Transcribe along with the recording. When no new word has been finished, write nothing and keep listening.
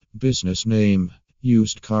Business name: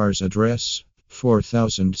 Used Cars. Address: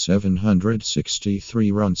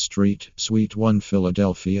 4763 Run Street, Suite 1,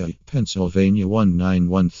 Philadelphia, Pennsylvania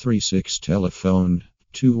 19136. Telephone: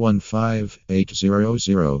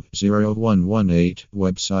 215-800-0118.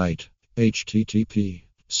 Website: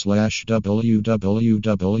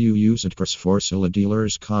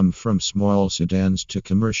 http://www.usedcarsforSaleDealers.com. From small sedans to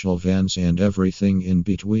commercial vans and everything in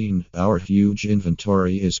between, our huge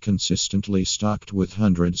inventory is consistently stocked with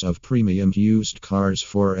hundreds of premium used cars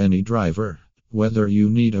for any driver. Whether you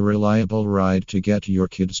need a reliable ride to get your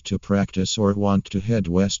kids to practice or want to head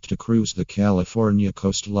west to cruise the California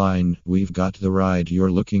coastline, we've got the ride you're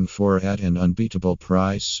looking for at an unbeatable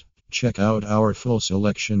price. Check out our full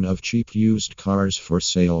selection of cheap used cars for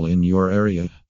sale in your area.